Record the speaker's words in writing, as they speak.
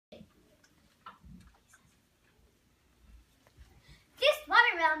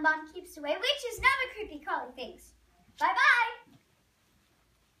Bomb Keeps Away, which is never creepy crawly things. Bye-bye.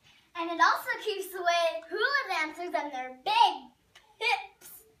 And it also keeps away hula dancers and their big hips.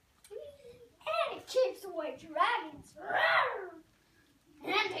 And it keeps away dragons.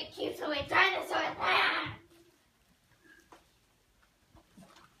 And it keeps away dinosaurs.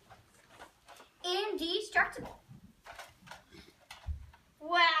 Indestructible.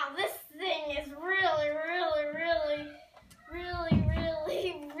 Wow, this thing is really, really, really, really,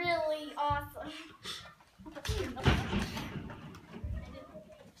 really, really awesome.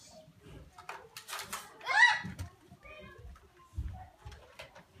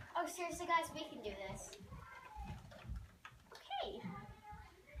 Oh, seriously, guys, we can do this. Okay.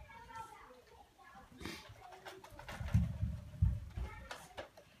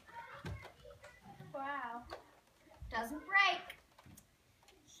 Wow. Doesn't break.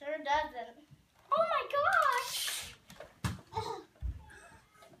 Sure doesn't. Oh my gosh!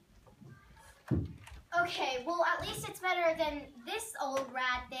 Okay, well, at least it's better than this old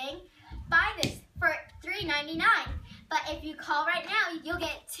rad thing. Buy this for $3.99. But if you call right now, you'll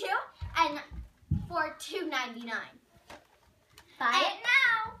get 2 and for $2.99. Buy it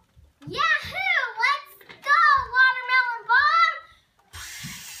now. Yahoo!